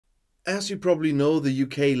As you probably know, the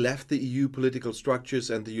UK left the EU political structures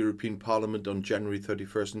and the European Parliament on January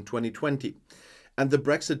 31st in 2020. And the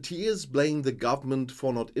Brexiteers blame the government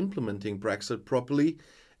for not implementing Brexit properly,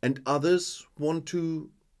 and others want to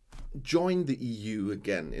join the EU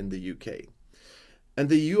again in the UK. And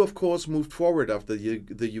the EU, of course, moved forward after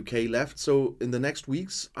the UK left, so in the next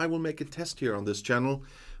weeks I will make a test here on this channel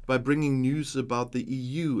by bringing news about the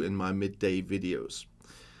EU in my midday videos.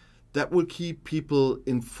 That will keep people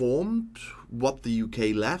informed what the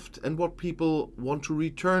UK left and what people want to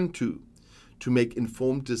return to make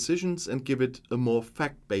informed decisions and give it a more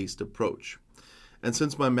fact-based approach. And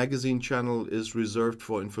since my magazine channel is reserved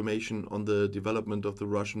for information on the development of the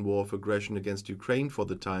Russian war of aggression against Ukraine for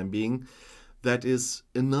the time being, that is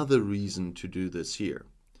another reason to do this here.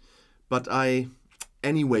 But I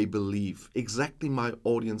anyway believe exactly my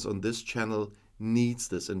audience on this channel needs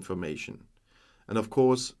this information. And of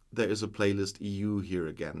course, there is a playlist EU here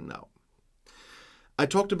again now. I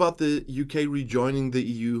talked about the UK rejoining the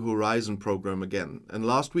EU Horizon program again. And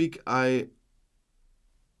last week I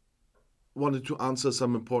wanted to answer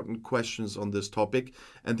some important questions on this topic,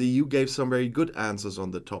 and the EU gave some very good answers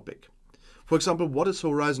on the topic. For example, what is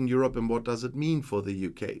Horizon Europe and what does it mean for the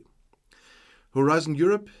UK? Horizon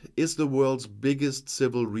Europe is the world's biggest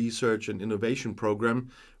civil research and innovation program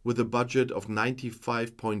with a budget of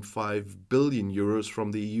 95.5 billion euros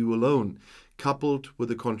from the EU alone, coupled with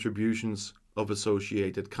the contributions of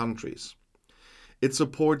associated countries. It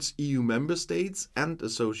supports EU member states and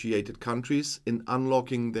associated countries in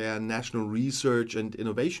unlocking their national research and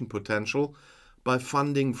innovation potential by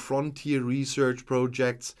funding frontier research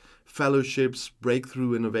projects, fellowships,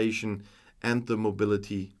 breakthrough innovation, and the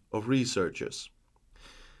mobility of researchers.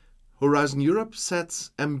 Horizon Europe sets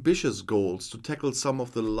ambitious goals to tackle some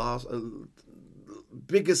of the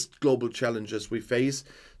biggest global challenges we face,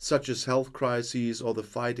 such as health crises or the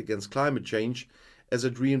fight against climate change, as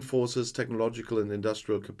it reinforces technological and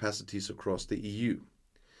industrial capacities across the EU.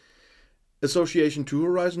 Association to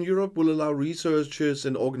Horizon Europe will allow researchers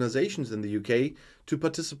and organizations in the UK to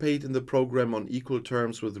participate in the program on equal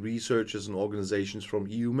terms with researchers and organizations from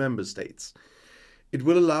EU member states. It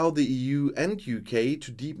will allow the EU and UK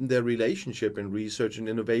to deepen their relationship in research and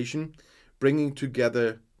innovation, bringing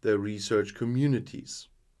together their research communities.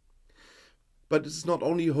 But it's not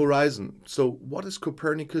only Horizon. So what is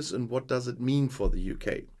Copernicus and what does it mean for the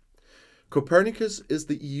UK? Copernicus is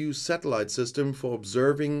the EU satellite system for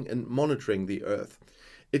observing and monitoring the Earth.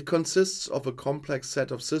 It consists of a complex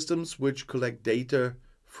set of systems which collect data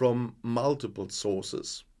from multiple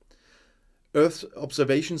sources. Earth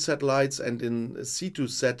observation satellites and in situ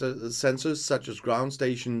sensors such as ground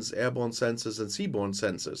stations, airborne sensors and seaborne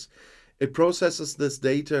sensors. It processes this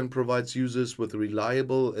data and provides users with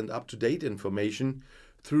reliable and up-to-date information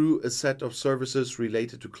through a set of services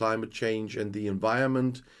related to climate change and the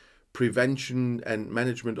environment, prevention and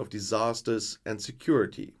management of disasters, and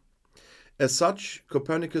security. As such,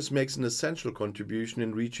 Copernicus makes an essential contribution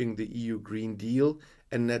in reaching the EU Green Deal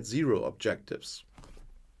and net zero objectives.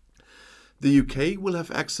 The UK will have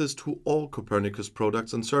access to all Copernicus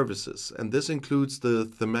products and services, and this includes the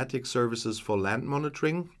thematic services for land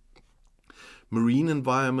monitoring, marine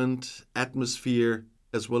environment, atmosphere,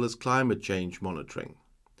 as well as climate change monitoring.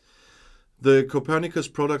 The Copernicus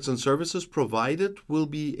products and services provided will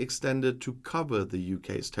be extended to cover the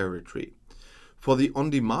UK's territory. For the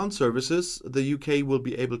on-demand services, the UK will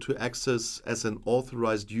be able to access as an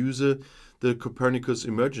authorized user the Copernicus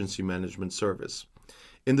Emergency Management Service.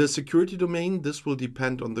 In the security domain, this will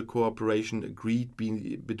depend on the cooperation agreed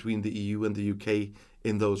between the EU and the UK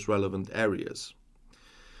in those relevant areas.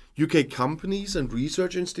 UK companies and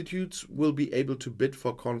research institutes will be able to bid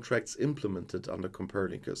for contracts implemented under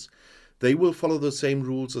Copernicus. They will follow the same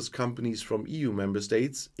rules as companies from EU member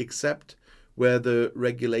states, except where the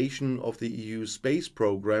regulation of the EU space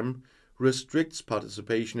program restricts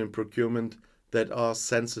participation in procurement that are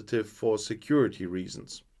sensitive for security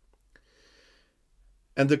reasons.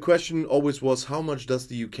 And the question always was, how much does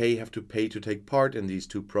the UK have to pay to take part in these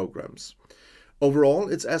two programs? Overall,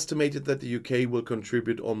 it's estimated that the UK will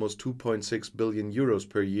contribute almost 2.6 billion euros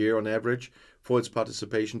per year on average for its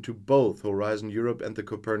participation to both Horizon Europe and the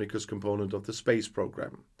Copernicus component of the space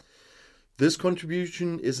program. This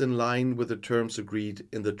contribution is in line with the terms agreed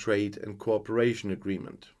in the Trade and Cooperation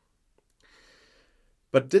Agreement.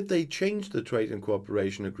 But did they change the Trade and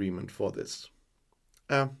Cooperation Agreement for this?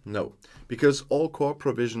 No, because all core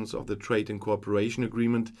provisions of the Trade and Cooperation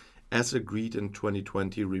Agreement as agreed in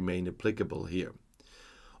 2020 remain applicable here.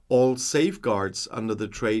 All safeguards under the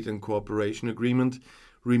Trade and Cooperation Agreement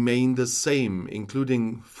remain the same,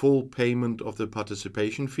 including full payment of the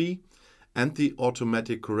participation fee and the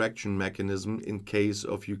automatic correction mechanism in case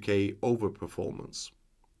of UK overperformance.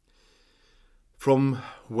 From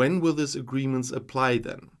when will these agreements apply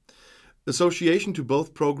then? Association to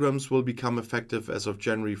both programs will become effective as of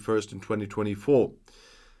January 1st in 2024.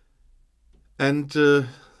 And the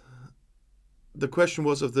question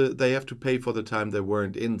was if they have to pay for the time they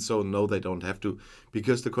weren't in. So no, they don't have to,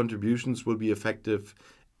 because the contributions will be effective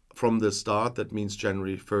from the start. That means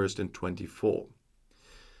January 1st in 2024.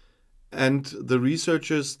 And the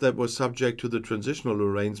researchers that were subject to the transitional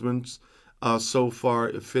arrangements are so far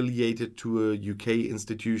affiliated to a UK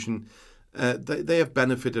institution. They have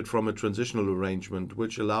benefited from a transitional arrangement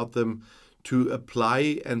which allowed them to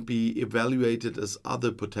apply and be evaluated as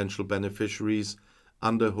other potential beneficiaries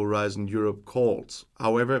under Horizon Europe calls.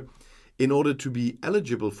 However, in order to be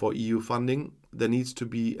eligible for EU funding, there needs to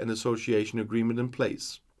be an association agreement in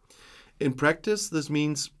place. In practice, this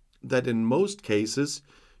means that in most cases,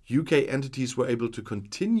 UK entities were able to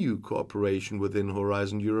continue cooperation within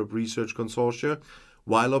Horizon Europe Research Consortia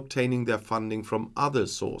while obtaining their funding from other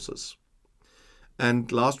sources.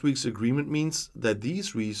 And last week's agreement means that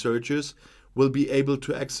these researchers will be able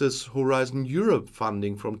to access Horizon Europe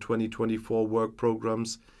funding from 2024 work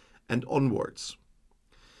programs and onwards.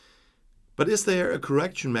 But is there a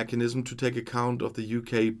correction mechanism to take account of the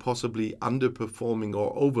UK possibly underperforming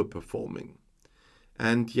or overperforming?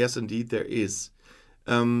 And yes, indeed, there is.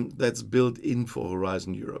 That's built in for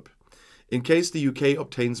Horizon Europe. In case the UK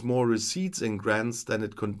obtains more receipts in grants than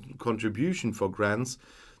its contribution for grants,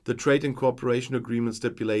 the Trade and Cooperation Agreement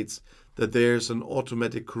stipulates that there is an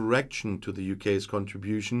automatic correction to the UK's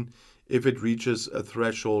contribution if it reaches a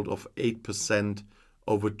threshold of 8%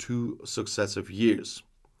 over 2 successive years.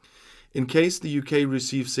 In case the UK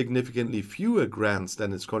receives significantly fewer grants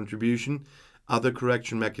than its contribution, other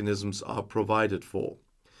correction mechanisms are provided for.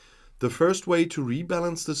 The first way to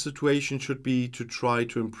rebalance the situation should be to try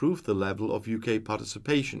to improve the level of UK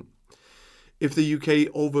participation. If the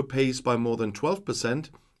UK overpays by more than 12%,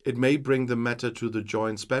 it may bring the matter to the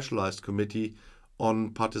Joint Specialized Committee on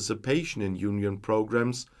Participation in Union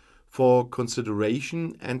Programs for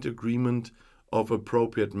consideration and agreement of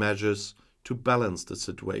appropriate measures to balance the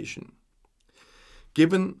situation.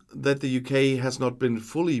 Given that the UK has not been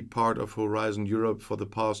fully part of Horizon Europe for the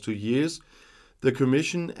past 2 years, the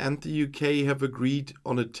Commission and the UK have agreed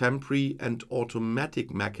on a temporary and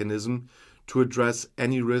automatic mechanism to address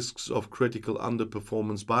any risks of critical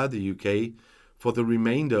underperformance by the UK for the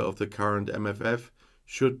remainder of the current MFF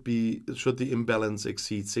should the imbalance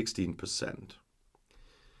exceed 16%.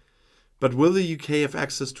 But will the UK have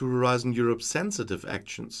access to Horizon Europe's sensitive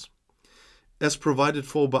actions? As provided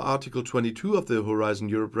for by Article 22 of the Horizon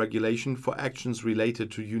Europe regulation for actions related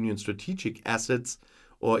to Union strategic assets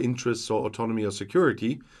or interests or autonomy or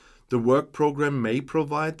security, the work program may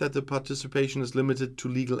provide that the participation is limited to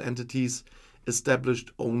legal entities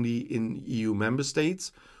established only in EU member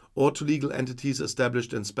states or to legal entities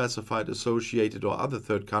established in specified associated or other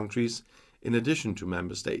third countries in addition to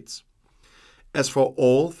member states. As for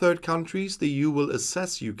all third countries, the EU will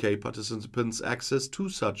assess UK participants' access to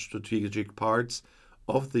such strategic parts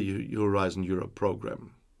of the Horizon Europe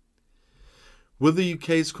program. Will the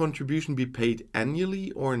UK's contribution be paid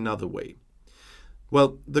annually or another way?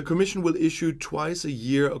 Well, the Commission will issue twice a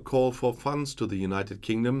year a call for funds to the United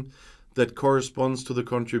Kingdom that corresponds to the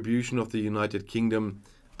contribution of the United Kingdom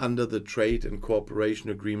under the Trade and Cooperation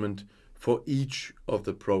Agreement for each of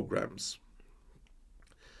the programs.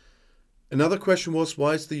 Another question was,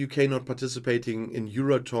 why is the UK not participating in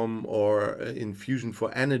Euratom or in Fusion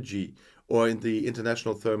for Energy or in the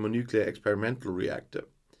International Thermonuclear Experimental Reactor?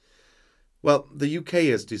 Well, the UK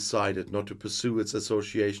has decided not to pursue its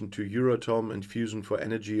association to Euratom and Fusion for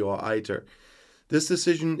Energy or ITER. This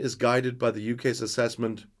decision is guided by the UK's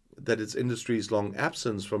assessment that its industry's long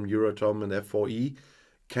absence from Euratom and F4E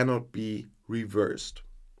cannot be reversed.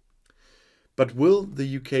 But will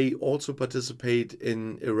the UK also participate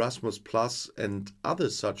in Erasmus Plus and other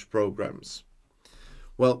such programs?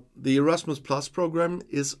 Well, the Erasmus Plus program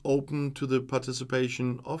is open to the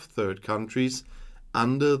participation of third countries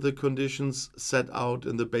under the conditions set out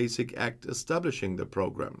in the Basic Act establishing the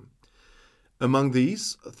program. Among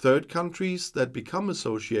these, third countries that become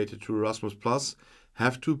associated to Erasmus Plus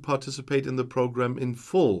have to participate in the program in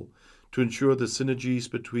full to ensure the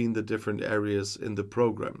synergies between the different areas in the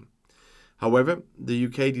program. However, the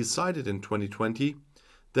UK decided in 2020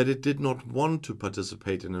 that it did not want to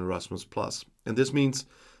participate in Erasmus+, and this means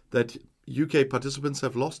that UK participants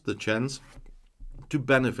have lost the chance to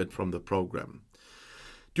benefit from the program.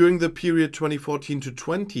 During the period 2014 to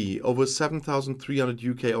 20, over 7,300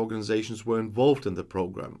 UK organizations were involved in the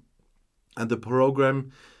program, and the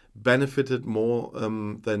program benefited more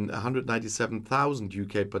than 197,000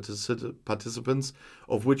 UK participants,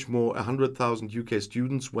 of which more 100,000 UK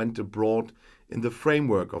students went abroad in the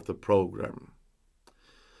framework of the program.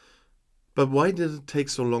 But why did it take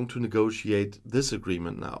so long to negotiate this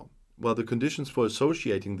agreement now? Well, the conditions for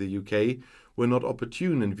associating the UK were not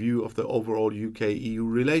opportune in view of the overall UK-EU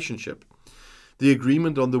relationship. The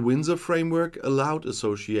agreement on the Windsor framework allowed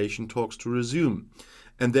association talks to resume,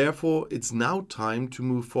 and therefore it's now time to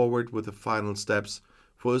move forward with the final steps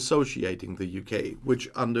for associating the UK, which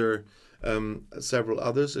under several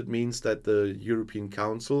others, it means that the European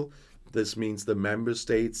Council, this means the member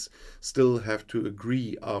states, still have to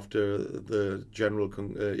agree after the general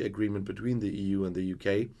agreement between the EU and the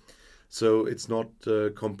UK. So it's not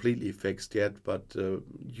completely fixed yet, but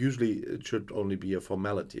usually it should only be a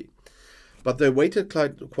formality. But they waited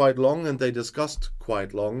quite long and they discussed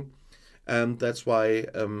quite long. And that's why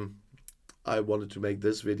I wanted to make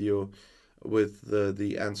this video with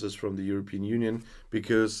the answers from the European Union,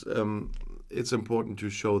 because it's important to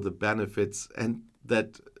show the benefits, and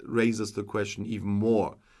that raises the question even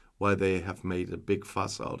more why they have made a big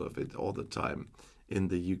fuss out of it all the time in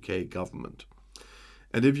the UK government.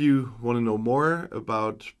 And if you want to know more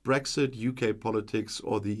about Brexit, UK politics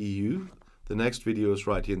or the EU, the next video is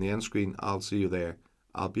right here in the end screen. I'll see you there.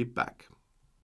 I'll be back.